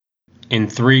in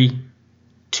 3,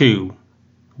 2,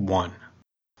 1.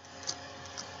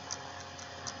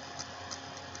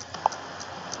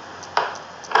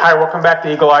 Hi, welcome back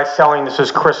to Eagle Eye Selling. This is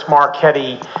Chris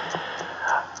Marchetti.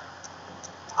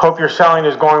 Hope your selling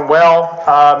is going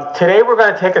well. Today we're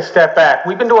going to take a step back.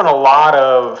 We've been doing a lot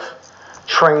of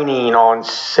training on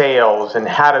sales and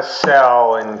how to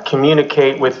sell and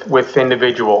communicate with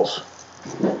individuals.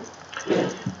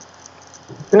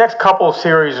 The next couple of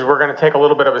series, we're going to take a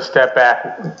little bit of a step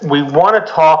back. We want to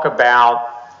talk about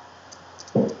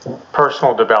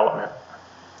personal development.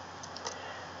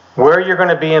 Where you're going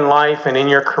to be in life and in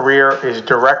your career is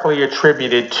directly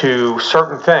attributed to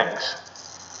certain things.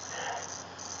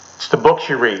 It's the books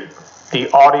you read, the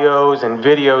audios and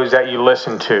videos that you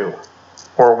listen to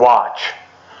or watch.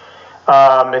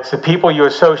 It's the people you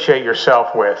associate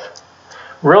yourself with.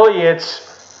 Really,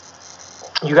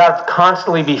 you got to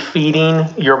constantly be feeding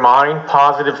your mind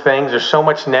positive things. There's so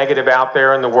much negative out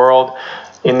there in the world,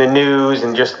 in the news,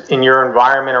 and just in your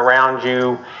environment around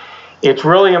you. It's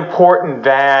really important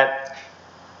that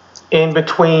in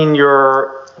between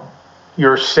your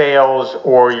sales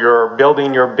or your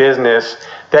building your business,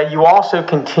 that you also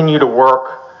continue to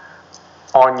work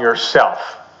on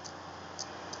yourself.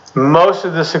 Most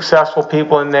of the successful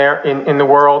people in the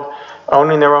world,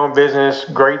 owning their own business,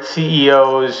 great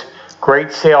CEOs,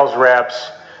 great sales reps,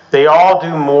 they all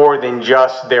do more than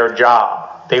just their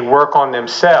job. They work on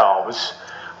themselves,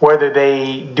 whether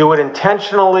they do it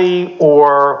intentionally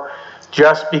or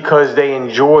just because they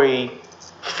enjoy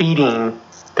feeding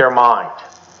their mind.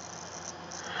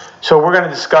 So we're going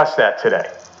to discuss that today.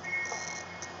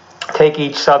 Take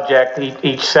each subject,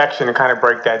 each section, and kind of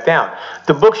break that down.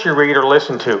 The books you read or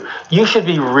listen to, you should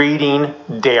be reading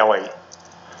daily.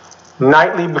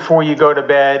 Nightly before you go to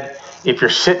bed, if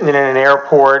you're sitting in an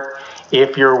airport,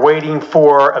 if you're waiting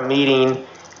for a meeting,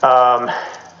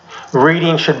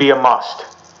 reading should be a must.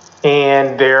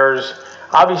 And there's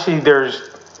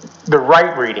the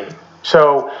right reading.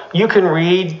 So you can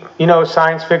read,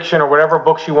 science fiction or whatever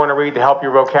books you want to read to help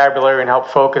your vocabulary and help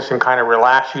focus and kind of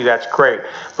relax you. That's great.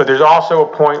 But there's also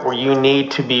a point where you need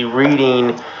to be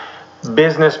reading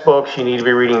business books. You need to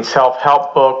be reading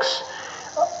self-help books.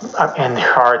 And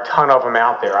there are a ton of them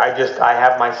out there. I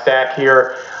have my stack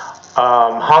here,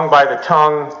 hung by the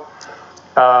tongue.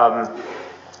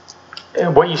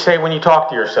 What you say when you talk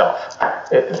to yourself.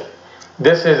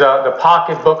 This is the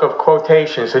pocket book of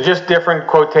quotations. So just different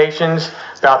quotations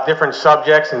about different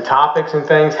subjects and topics and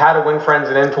things. How to Win Friends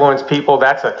and Influence People.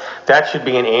 That should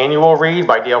be an annual read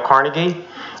by Dale Carnegie.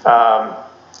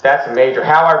 That's a major.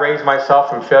 How I Raised Myself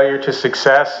from Failure to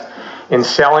Success in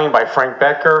Selling by Frank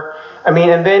Bettger.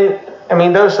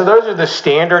 Those are the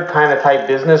standard kind of type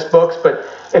business books, but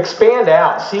expand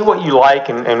out, see what you like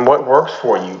and what works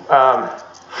for you.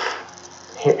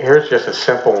 Here's just a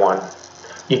simple one.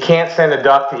 You Can't Send a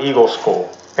Duck to Eagle School,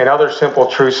 and Other Simple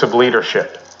Truths of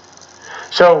Leadership.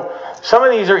 So some of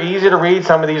these are easy to read,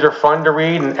 some of these are fun to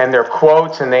read, and they're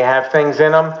quotes and they have things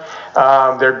in them.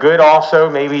 They're good also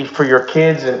maybe for your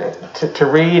kids to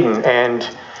read and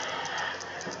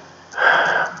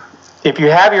if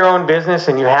you have your own business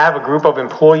and you have a group of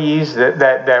employees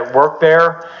that work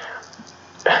there,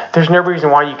 there's no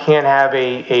reason why you can't have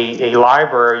a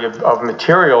library of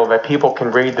material that people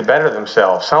can read to better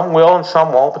themselves. Some will and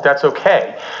some won't, but that's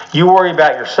okay. You worry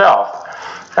about yourself.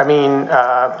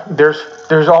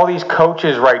 There's all these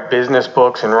coaches write business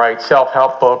books and write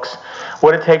self-help books.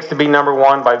 What It Takes to Be Number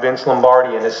One by Vince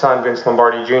Lombardi and his son Vince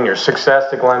Lombardi Jr. Success,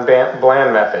 the Glenn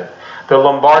Bland Method. The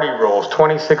Lombardi Rules,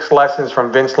 26 lessons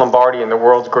from Vince Lombardi and the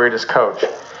world's greatest coach.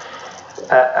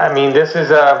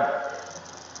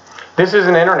 This is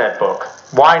an internet book.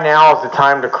 Why Now is the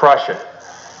Time to Crush It.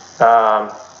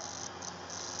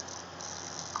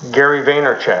 Gary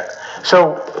Vaynerchuk.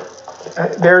 So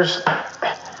there's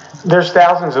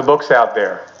thousands of books out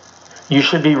there. You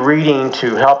should be reading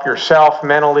to help yourself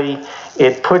mentally.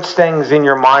 It puts things in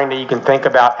your mind that you can think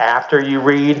about after you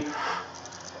read.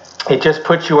 It just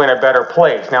puts you in a better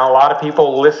place. Now, a lot of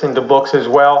people listen to books as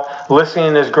well.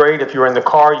 Listening is great. If you're in the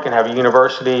car, you can have a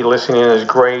university. Listening is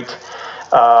great.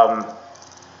 If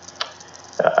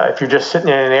you're just sitting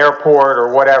in an airport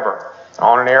or whatever,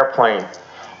 on an airplane.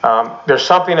 There's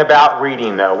something about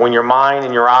reading, though. When your mind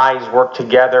and your eyes work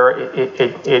together,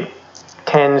 it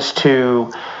tends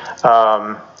to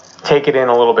take it in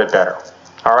a little bit better.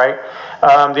 All right?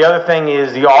 The other thing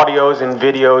is the audios and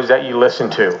videos that you listen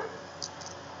to.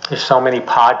 There's so many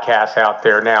podcasts out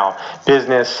there now.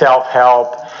 Business,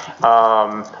 self-help,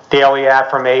 daily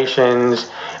affirmations.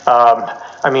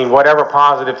 Whatever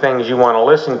positive things you want to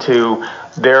listen to,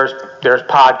 there's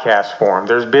podcasts for them.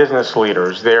 There's business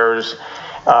leaders. There's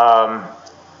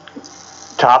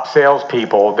top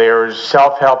salespeople, there's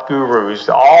self-help gurus,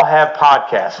 all have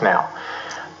podcasts now.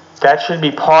 That should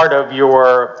be part of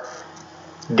your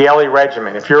daily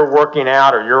regimen. If you're working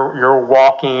out or you're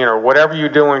walking or whatever you're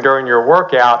doing during your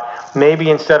workout, maybe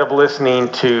instead of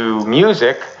listening to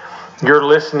music, you're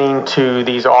listening to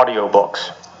these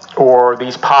audiobooks or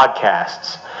these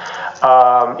podcasts.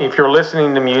 If you're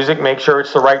listening to music, make sure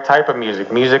it's the right type of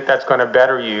music that's going to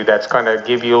better you, that's going to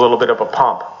give you a little bit of a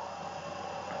pump.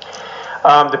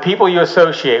 The people you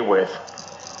associate with,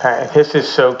 this is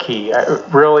so key.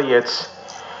 Really,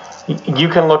 you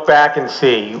can look back and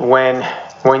see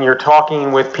when you're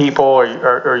talking with people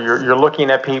or you're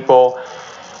looking at people,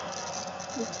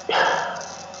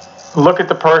 look at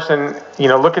the person,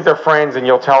 look at their friends, and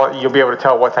you'll be able to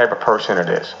tell what type of person it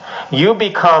is. You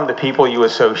become the people you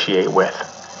associate with.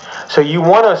 So you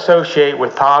want to associate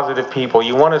with positive people.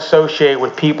 You want to associate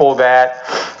with people that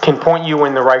can point you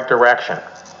in the right direction.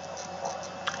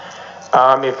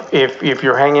 If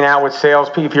you're hanging out with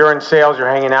salespeople, if you're in sales, you're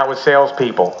hanging out with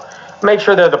salespeople. Make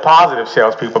sure they're the positive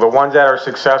salespeople, the ones that are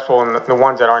successful and the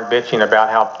ones that aren't bitching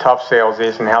about how tough sales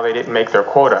is and how they didn't make their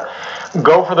quota.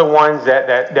 Go for the ones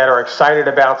that are excited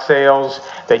about sales,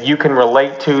 that you can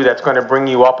relate to, that's going to bring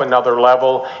you up another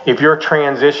level. If you're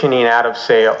transitioning out of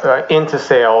into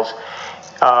sales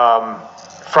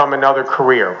from another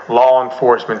career, law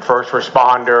enforcement, first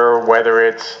responder, whether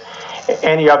it's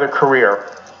any other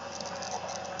career,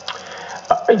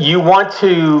 you want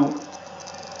to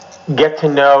get to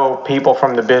know people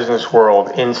from the business world,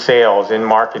 in sales, in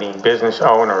marketing, business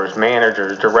owners,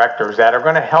 managers, directors, that are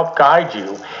going to help guide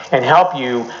you and help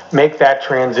you make that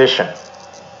transition.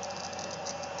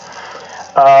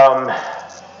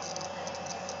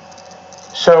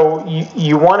 So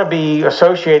you want to be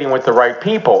associating with the right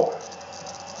people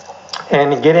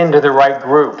and get into the right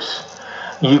groups.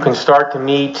 You can start to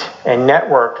meet and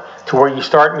network to where you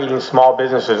start meeting small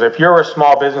businesses. If you're a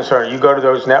small business owner, you go to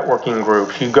those networking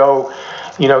groups. You go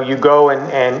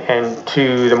and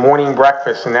to the morning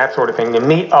breakfast and that sort of thing to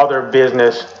meet other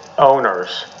business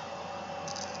owners.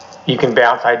 You can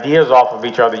bounce ideas off of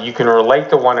each other. You can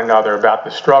relate to one another about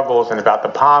the struggles and about the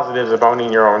positives of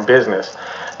owning your own business.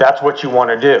 That's what you want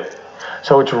to do.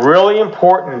 So it's really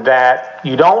important that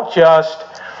you don't just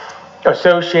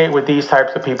associate with these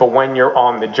types of people when you're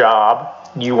on the job.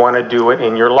 You want to do it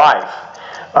in your life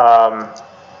to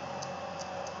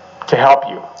help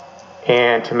you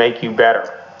and to make you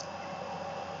better.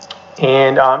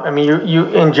 And you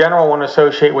in general want to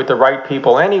associate with the right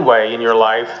people anyway in your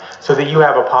life, so that you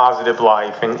have a positive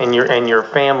life, and your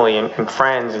family and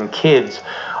friends and kids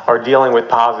are dealing with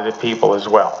positive people as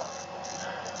well.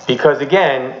 Because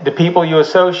again, the people you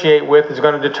associate with is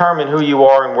going to determine who you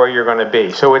are and where you're going to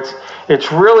be. So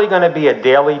it's really going to be a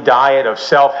daily diet of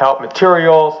self-help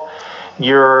materials.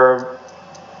 Your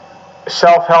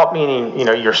self-help meaning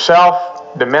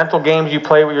yourself, the mental games you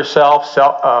play with yourself.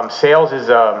 Sales is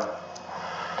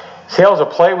a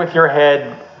play with your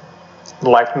head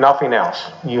like nothing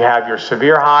else. You have your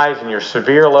severe highs and your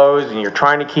severe lows, and you're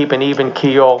trying to keep an even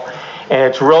keel. And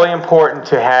it's really important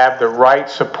to have the right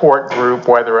support group,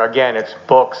 whether, again, it's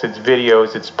books, it's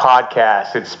videos, it's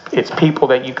podcasts, it's people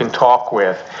that you can talk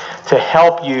with to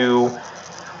help you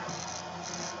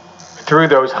through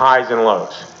those highs and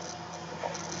lows.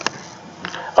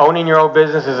 Owning your own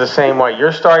business is the same way.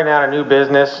 You're starting out a new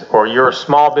business, or you're a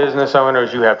small business owner.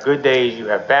 You have good days, you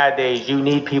have bad days. You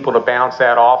need people to bounce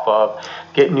that off of,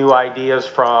 get new ideas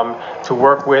from, to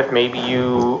work with. Maybe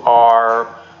you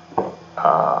are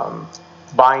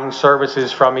buying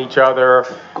services from each other,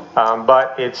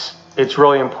 but it's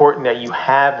really important that you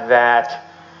have that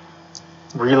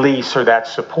release or that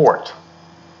support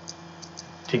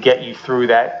to get you through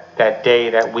that day,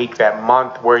 that week, that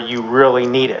month where you really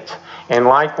need it. And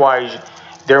likewise,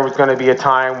 there was going to be a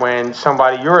time when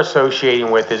somebody you're associating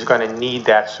with is going to need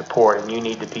that support, and you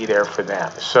need to be there for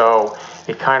them. So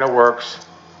it kind of works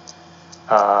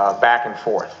back and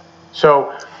forth.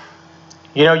 So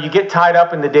you get tied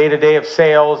up in the day-to-day of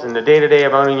sales and the day-to-day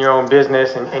of owning your own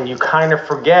business, and you kind of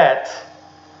forget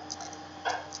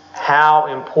how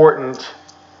important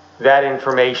that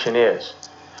information is.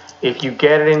 If you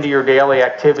get it into your daily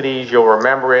activities, you'll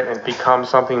remember it and become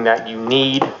something that you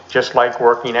need, just like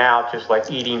working out, just like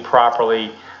eating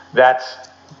properly. That's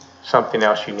something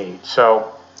else you need.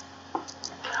 So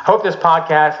I hope this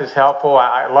podcast is helpful.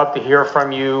 I'd love to hear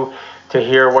from you, to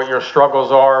hear what your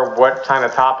struggles are, what kind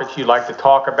of topics you'd like to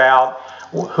talk about,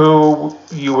 who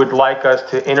you would like us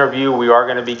to interview. We are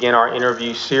going to begin our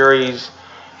interview series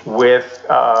with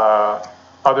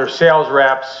other sales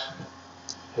reps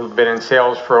who've been in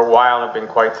sales for a while and have been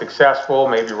quite successful,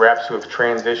 maybe reps who have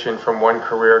transitioned from one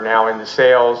career now into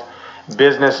sales,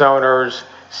 business owners,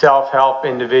 self-help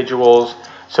individuals.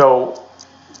 So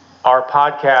our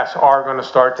podcasts are going to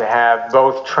start to have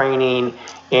both training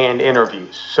and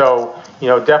interviews. So,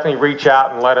 definitely reach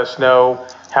out and let us know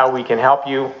how we can help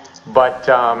you, but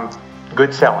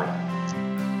good selling.